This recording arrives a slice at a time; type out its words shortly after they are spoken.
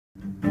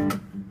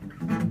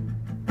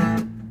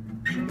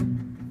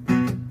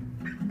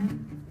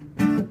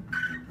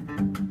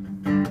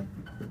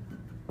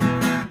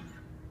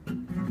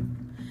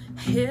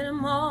Hit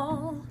him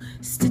all,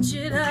 stitch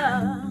it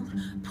up,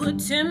 put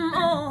him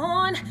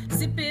on,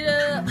 zip it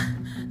up.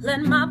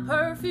 Let my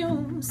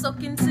perfume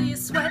soak into your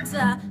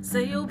sweater.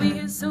 Say you'll be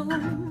here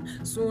soon,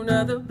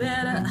 sooner the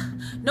better.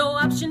 No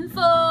option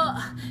for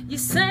you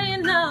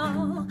saying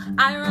no.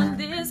 I run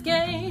this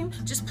game,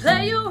 just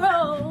play your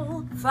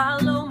role.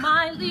 Follow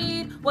my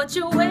lead, what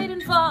you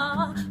waiting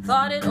for?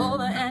 Thought it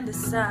over and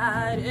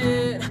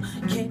decided.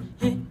 Can't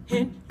you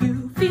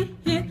feel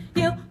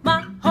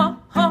my heart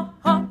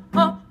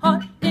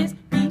is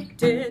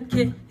beating?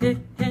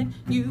 Can't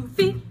you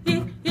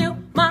feel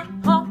my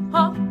heart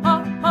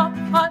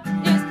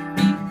is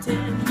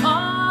beating?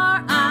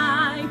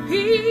 R.I.P.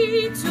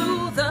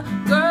 to the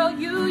girl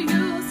you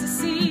used to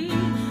see.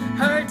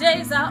 Her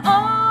days are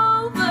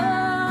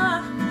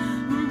over,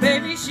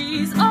 baby,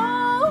 she's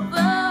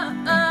over.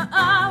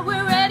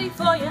 We're ready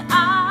for you.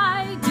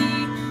 I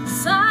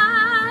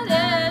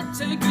decided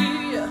to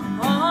give you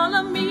all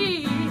of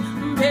me.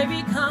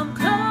 Baby, come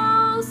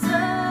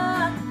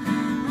closer.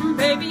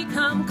 Baby,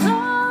 come closer.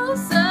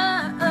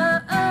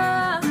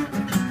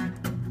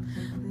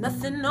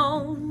 Nothing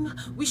on,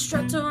 we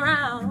strut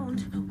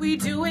around. We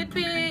do it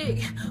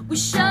big, we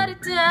shut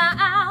it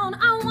down.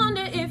 I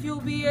wonder if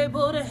you'll be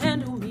able to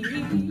handle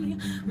me.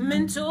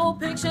 Mental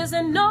pictures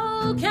and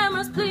no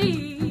cameras,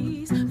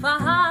 please.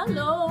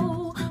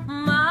 Follow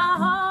my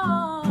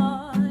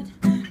heart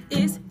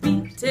is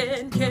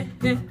beating.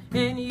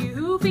 Can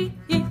you feel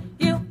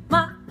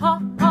my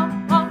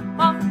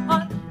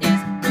heart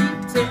is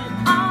beating?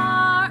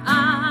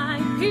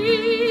 R.I.P.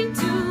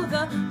 to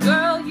the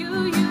girl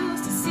you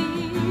used to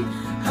see.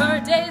 Her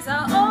days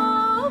are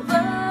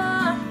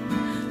over,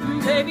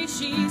 baby,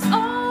 she's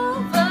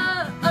over.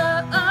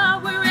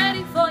 We're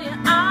ready for you.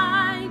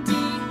 I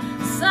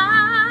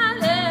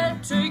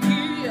decided to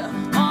give you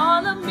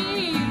all of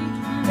me.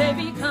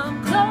 Baby,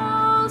 come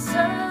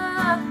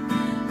closer.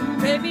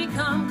 Baby,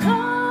 come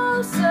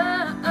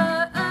closer.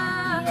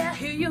 Yeah,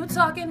 hear you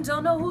talking,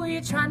 don't know who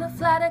you're trying to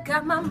flatter.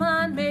 Got my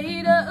mind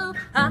made up.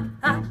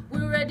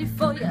 We're ready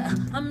for you.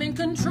 I'm in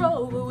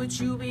control, but with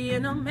you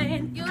being a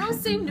man, you don't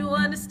seem to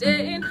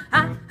understand.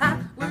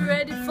 We're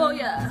ready for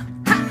you.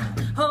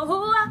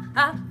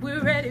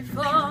 We're ready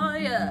for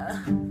you.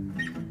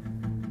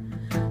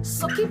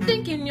 So keep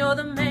thinking you're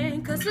the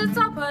man, 'cause it's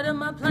all part of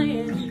my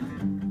plan.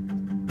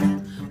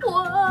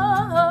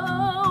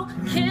 Whoa,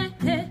 can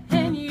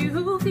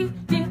you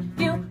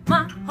feel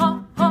my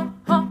heart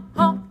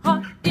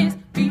is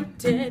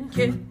beating?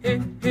 Can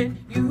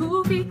you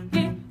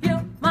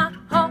feel my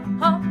heart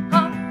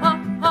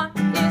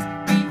is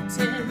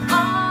beating?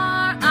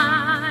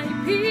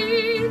 R.I.P.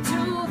 to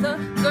the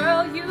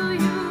girl you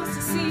used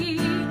to see.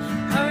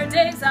 Her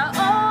days are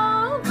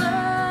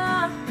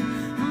over,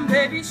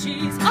 baby,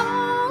 she's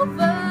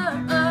over.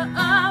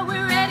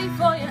 We're ready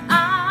for you.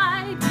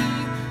 I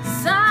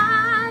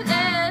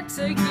decided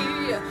to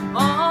give you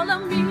all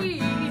of me.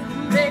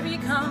 Baby,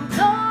 come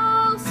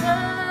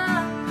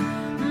closer.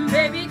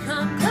 Baby,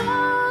 come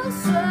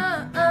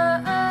closer.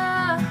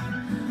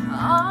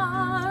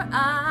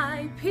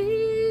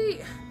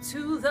 R.I.P.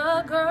 to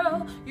the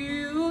girl you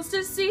used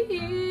to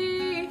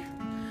see.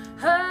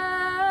 Her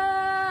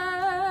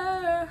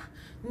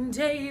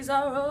days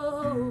are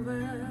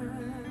over.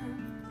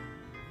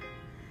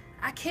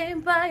 I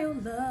can't buy your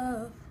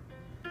love,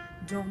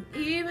 don't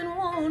even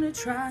wanna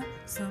try.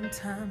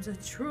 Sometimes the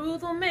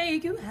truth will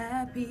make you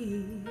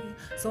happy,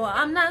 so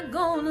I'm not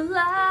gonna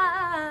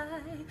lie.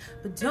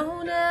 But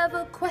don't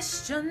ever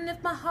question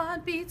if my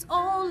heart beats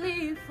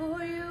only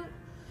for you.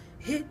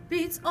 It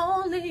beats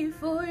only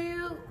for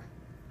you.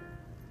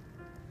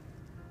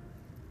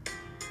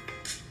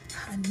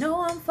 I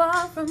know I'm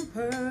far from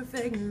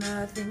perfect,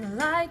 nothing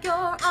like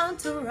your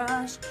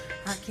entourage.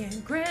 I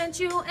can't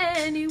grant you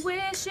any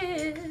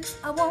wishes,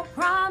 I won't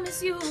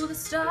promise you the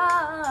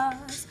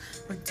stars.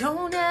 But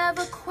don't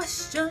ever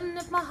question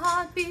if my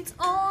heart beats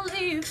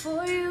only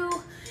for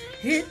you.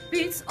 It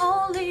beats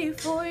only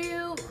for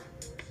you.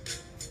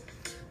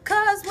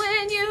 'Cause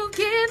when you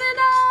give it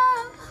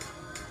up,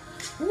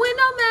 when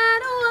no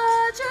matter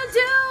what you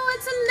do,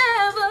 it's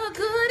never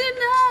good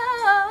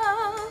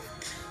enough.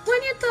 When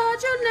you thought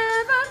you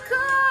never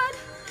could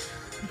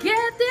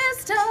get this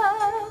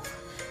tough,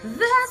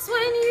 that's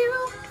when you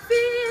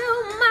feel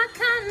my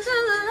kind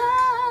of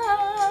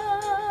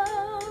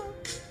love.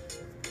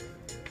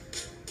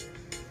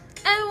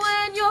 And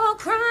when you're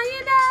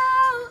crying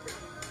out,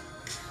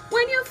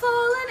 when you're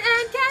falling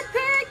and can't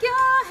pick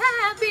your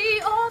happy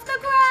off the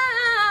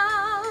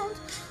ground,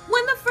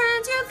 when the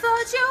friends you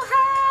thought you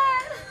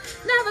had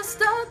never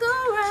stuck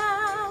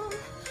around,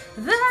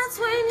 that's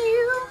when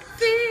you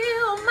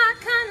feel my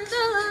kind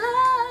of love.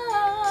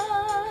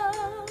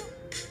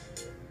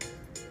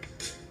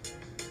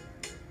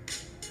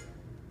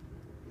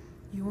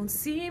 You won't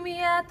see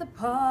me at the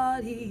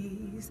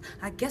parties,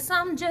 I guess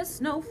I'm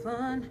just no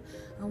fun.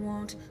 I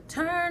won't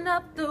turn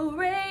up the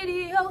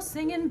radio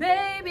singing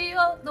baby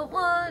you're the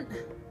one.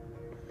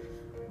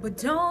 But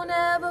don't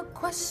ever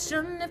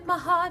question if my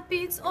heart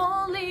beats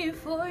only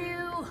for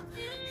you.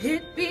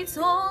 It beats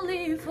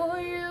only for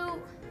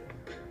you.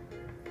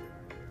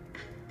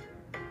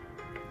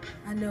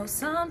 I know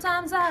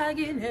sometimes I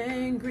get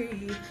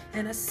angry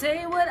and I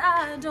say what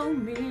I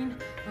don't mean.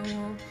 I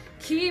won't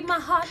keep my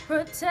heart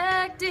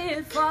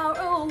protected far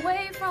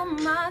away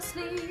from my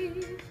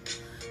sleeve.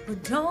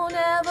 But don't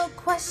ever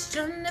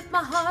question if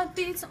my heart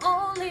beats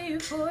only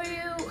for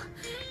you.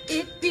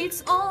 It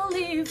beats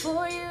only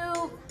for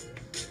you.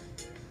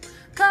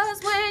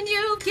 'Cause when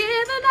you've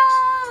given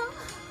up,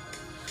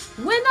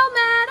 when no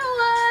matter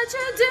what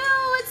you do,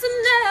 it's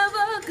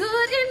never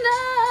good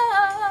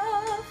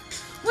enough.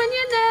 When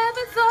you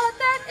never thought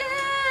that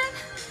it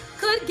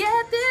could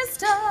get this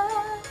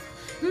tough,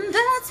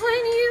 that's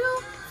when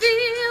you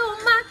feel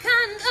my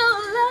kind of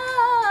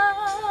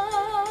love.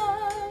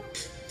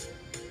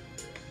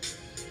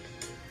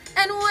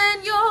 And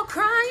when you're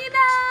crying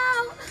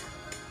out,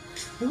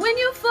 when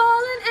you've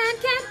fallen and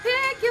can't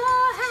pick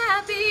your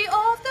happy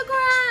off the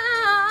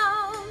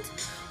ground,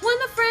 when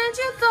the friends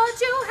you thought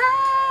you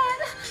had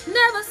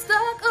never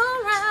stuck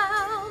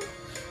around,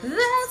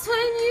 that's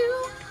when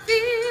you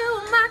feel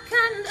my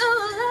kind of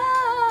love.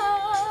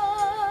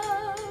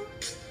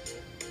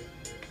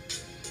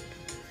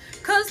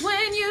 'Cause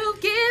when you've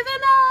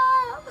given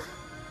up,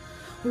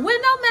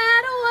 when no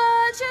matter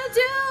what you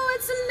do,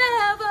 it's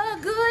never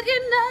good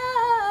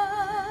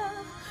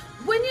enough.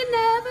 When you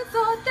never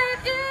thought that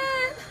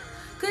it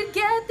could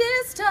get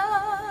this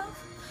tough,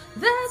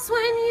 that's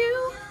when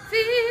you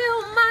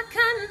feel my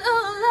kind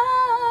of love.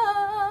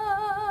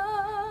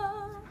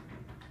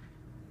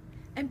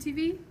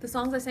 MTV, the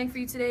songs I sang for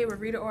you today were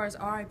Rita Ora's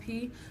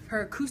R.I.P.,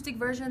 her acoustic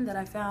version that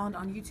I found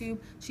on YouTube.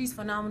 She's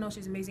phenomenal.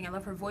 She's amazing. I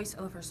love her voice.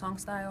 I love her song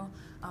style.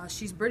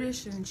 She's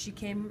British, and she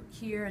came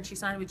here and she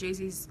signed with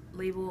Jay-Z's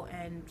label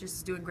and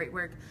just doing great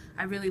work.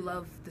 I really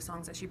love the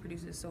songs that she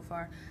produces so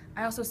far.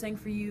 I also sang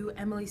for you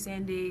Emeli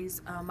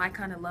Sande's My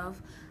Kind of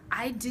Love.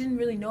 I didn't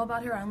really know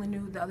about her. I only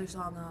knew the other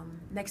song,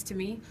 Next to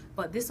Me,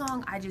 but this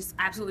song I just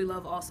absolutely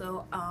love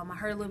also. I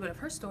heard a little bit of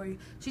her story.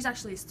 She's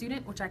actually a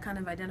student, which I kind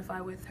of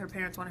identify with. Her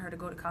parents wanted her to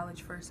go to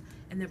college first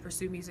and then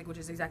pursue music, which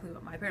is exactly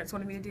what my parents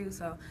wanted me to do,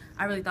 so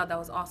I really thought that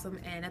was awesome.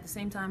 And at the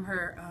same time,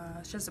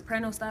 she has a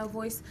soprano style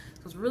voice,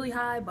 so it's really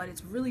high, but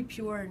it's really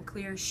pure and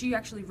clear. She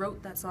actually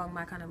wrote that song,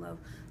 My Kind of Love,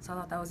 so I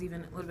thought that was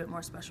even a little bit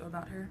more special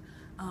about her.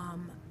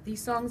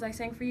 These songs I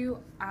sang for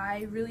you,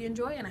 I really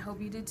enjoy, and I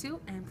hope you did too,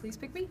 and please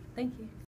pick me. Thank you.